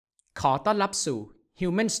ขอต้อนรับสู่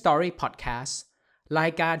Human Story Podcast รา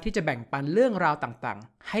ยการที่จะแบ่งปันเรื่องราวต่าง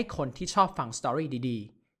ๆให้คนที่ชอบฟังสตอรี่ดี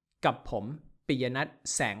ๆกับผมปิยนัท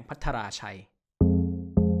แสงภัทราชัย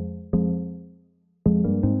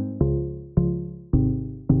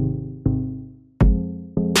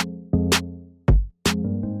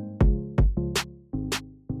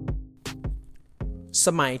ส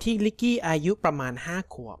มัยที่ลิกกี้อายุประมาณ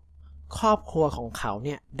5 ขวบครอบครัวของเขาเ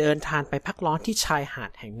นี่ยเดินทางไปพักร้อนที่ชายหา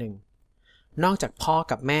ดแห่งหนึ่งนอกจากพ่อ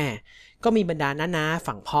กับแม่ก็มีบรรดาน้าๆ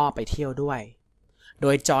ฝั่งพ่อไปเที่ยวด้วยโด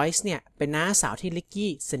ยจอยส์เนี่ยเป็นน้าสาวที่ลิก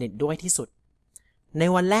กี้สนิทด้วยที่สุดใน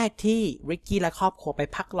วันแรกที่ลิกกี้และครอบครัวไป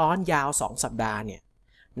พักร้อนยาว2 สัปดาห์เนี่ย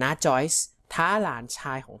น้าจอยส์ท้าหลานช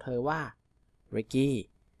ายของเธอว่าลิกกี้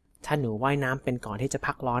ถ้าหนูว่ายน้ำเป็นก่อนที่จะ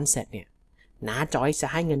พักร้อนเสร็จเนี่ยน้าจอยส์จะ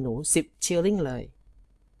ให้เงินหนู10 ชิลลิงเลย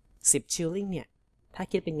10 ชิลลิงเนี่ยถ้า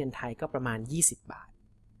คิดเป็นเงินไทยก็ประมาณ20 บาท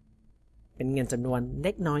เป็นเงินจำนวนเ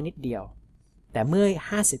ล็กน้อยนิดเดียวแต่เมื่อ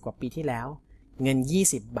50 กว่าปีที่แล้วเงิน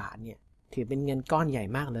20 บาทเนี่ยถือเป็นเงินก้อนใหญ่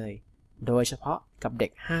มากเลยโดยเฉพาะกับเด็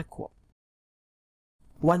ก5 ขวบ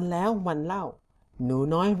วันแล้ววันเล่าหนู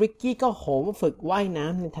น้อยริกกี้ก็โหมฝึกว่ายน้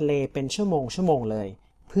ำในทะเลเป็นชั่วโมงเลย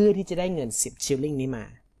เพื่อที่จะได้เงิน10 ชิลลิงนี้มา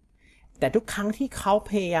แต่ทุกครั้งที่เขา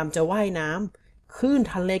พยายามจะว่ายน้ำคลื่น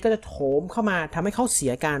ทะเลก็จะโถมเข้ามาทำให้เขาเสี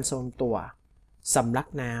ยการทรงตัวสำลัก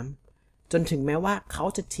น้ำจนถึงแม้ว่าเขา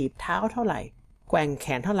จะถีบเท้าเท่าไหร่แกว่งแข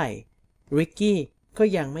นเท่าไหร่ริกกี้ก็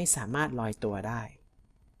ยังไม่สามารถลอยตัวได้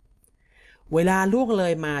เวลาล่วงเล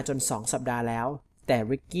ยมาจน2 สัปดาห์แล้วแต่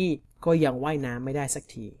ริกกี้ก็ยังว่ายน้ำไม่ได้สัก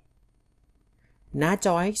ทีน้าจ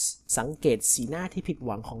อยส์สังเกตสีหน้าที่ผิดห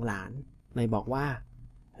วังของหลานเลยบอกว่า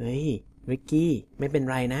เฮ้ยริกกี้ไม่เป็น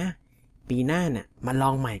ไรนะปีหน้าน่ะมาล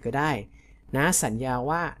องใหม่ก็ได้น้าสัญญา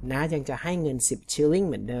ว่าน้ายังจะให้เงิน10 ชิลลิงเ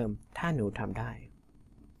หมือนเดิมถ้าหนูทำได้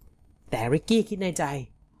แต่ริกกี้คิดในใจ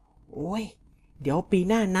โอ้ยเดี๋ยวปี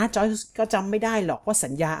หน้าน้าจอยส์ก็จำไม่ได้หรอกว่าสั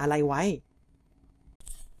ญญาอะไรไว้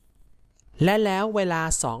และแล้วเวลา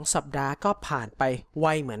2 สัปดาห์ก็ผ่านไปไว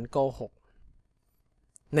เหมือนโกหก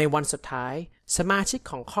ในวันสุดท้ายสมาชิก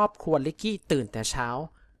ของครอบครัวลิกกี้ตื่นแต่เช้า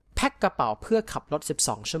แพ็คกระเป๋าเพื่อขับรถ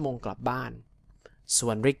12 ชั่วโมงกลับบ้านส่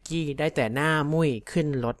วนริกกี้ได้แต่หน้ามุ่ยขึ้น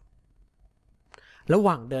รถระห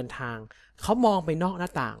ว่างเดินทางเขามองไปนอกหน้า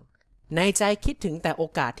ต่างในใจคิดถึงแต่โอ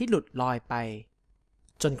กาสที่หลุดลอยไป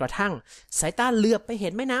จนกระทั่งสายตาเหลือบไปเห็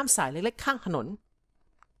นแม่น้ำสายเล็กๆข้างถนน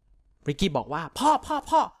ริกกี้บอกว่าพ่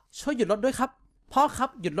อช่วยหยุดรถด้วยครับพ่อครับ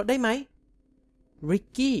หยุดรถได้ไหมริก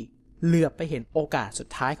กี้เหลือบไปเห็นโอกาสสุด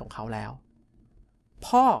ท้ายของเขาแล้ว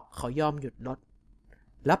พ่อเขายอมหยุดรถ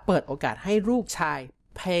และเปิดโอกาสให้ลูกชาย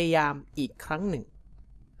พยายามอีกครั้งหนึ่ง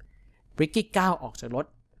ริกกี้ก้าวออกจากรถ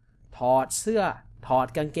ถอดเสื้อถอด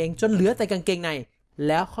กางเกงจนเหลือแต่กางเกงในแ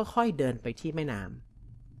ล้วค่อยๆเดินไปที่แม่น้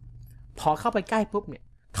ำพอเข้าไปใกล้ปุ๊บเนี่ย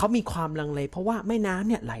เขามีความลังเลเพราะว่าแม่น้ำ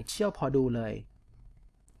เนี่ยไหลเชี่ยวพอดูเลย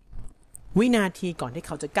วินาทีก่อนที่เ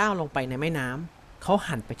ขาจะก้าวลงไปในแม่น้ำเขา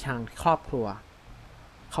หันไปทางครอบครัว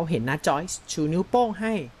เขาเห็นน้าจอยส์ชูนิ้วโป้งใ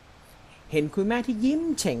ห้เห็นคุณแม่ที่ยิ้ม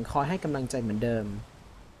เฉ่งคอยให้กำลังใจเหมือนเดิม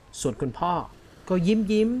ส่วนคุณพ่อก็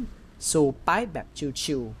ยิ้มสูบไปแบบ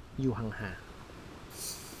ชิวๆอยู่ห่างๆ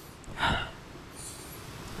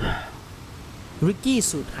ริกกี้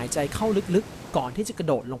สูดหายใจเข้าลึกๆก่อนที่จะกระ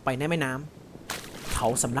โดดลงไปในแม่น้ำเขา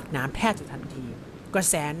สำลักน้ำแทบจะทันทีกระ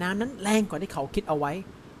แสน้ำนั้นแรงกว่าที่เขาคิดเอาไว้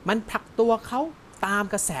มันผลักตัวเขาตาม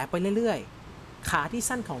กระแสไปเรื่อยๆขาที่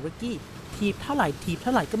สั้นของริกกี้ถีบเท่าไหร่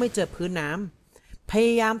ก็ไม่เจอพื้นน้ำพย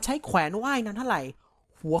ายามใช้แขวนว่ายน้ำเท่าไหร่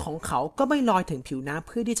หัวของเขาก็ไม่ลอยถึงผิวน้ำเ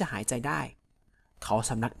พื่อที่จะหายใจได้เขา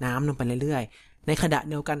สำลักน้ำลงไปเรื่อยๆในขณะ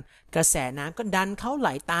เดียวกันกระแสน้ำก็ดันเขาไหล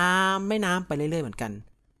ตามแม่น้ำไปเรื่อยๆเหมือนกัน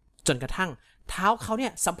จนกระทั่งเท้าเขาเนี่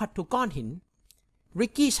ยสัมผัสถูกก้อนหินริ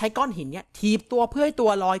กกี้ใช้ก้อนหินเนี่ยถีบตัวเพื่อให้ตัว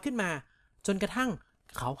ลอยขึ้นมาจนกระทั่ง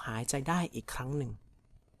เขาหายใจได้อีกครั้งหนึ่ง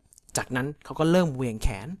จากนั้นเขาก็เริ่มเหวี่ยงแข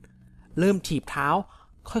นเริ่มถีบเท้า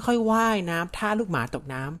ค่อยๆว่ายน้ำท่าลูกหมาตก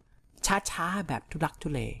น้ำช้าๆแบบทุลักทุ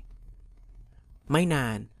เลไม่นา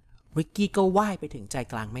นริกกี้ก็ว่ายไปถึงใจ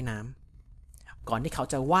กลางแม่น้ำก่อนที่เขา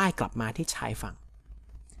จะว่ายกลับมาที่ชายฝั่ง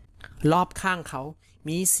รอบข้างเขา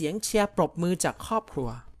มีเสียงเชียร์ปรบมือจากครอบครัว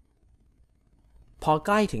พอใ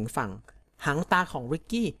กล้ถึงฝั่งหางตาของริก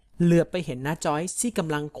กี้เหลือบไปเห็นน้าจอยส์ที่ก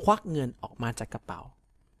ำลังควักเงินออกมาจากกระเป๋า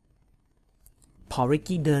พอริก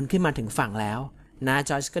กี้เดินขึ้นมาถึงฝั่งแล้วน้า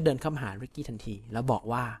จอยส์ก็เดินเข้าหาริกกี้ทันทีแล้วบอก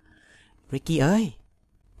ว่าริกกี้เอ้ย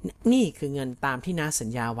นี่คือเงินตามที่น้าสัญ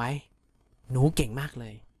ญาไว้หนูเก่งมากเล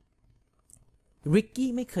ยริกกี้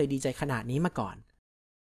ไม่เคยดีใจขนาดนี้มาก่อน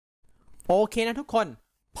โอเคนะทุกคน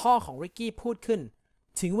พ่อของริกกี้พูดขึ้น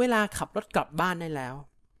ถึงเวลาขับรถกลับบ้านได้แล้ว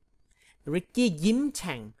ริกกี้ยิ้มแ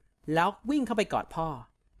ฉ่งแล้ววิ่งเข้าไปกอดพ่อ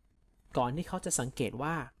ก่อนที่เขาจะสังเกต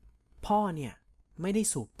ว่าพ่อเนี่ย ไม่ได้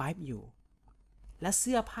สูบไพป์อยู่และเ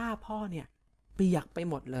สื้อผ้าพ่อเนี่ยเปียกไป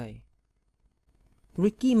หมดเลย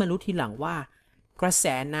ริกกี้มารู้ทีหลังว่ากระแส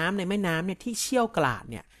น้ำในแม่น้ำเนี่ยที่เชี่ยวกราด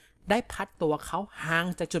เนี่ยได้พัดตัวเขาห่าง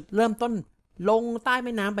จากจุดเริ่มต้นลงใต้แ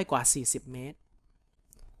ม่น้ำไปกว่า40 เมตร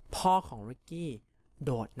พ่อของริกกี้โ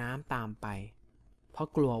ดดน้ำตามไปเพราะ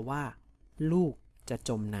กลัวว่าลูกจะจ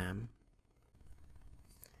มน้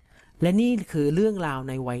ำและนี่คือเรื่องราว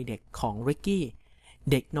ในวัยเด็กของริกกี้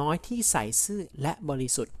เด็กน้อยที่ใสซื่อและบริ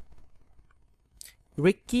สุทธิ์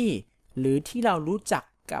ริกกี้หรือที่เรารู้จัก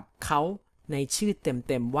กับเขาในชื่อเ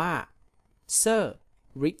ต็มๆว่าเซอร์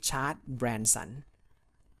ริชาร์ดแบรนสัน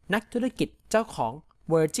นักธุรกิจเจ้าของ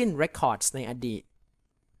Virgin Records ในอดีต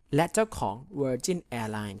และเจ้าของ Virgin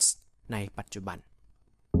Airlines ในปัจจุบัน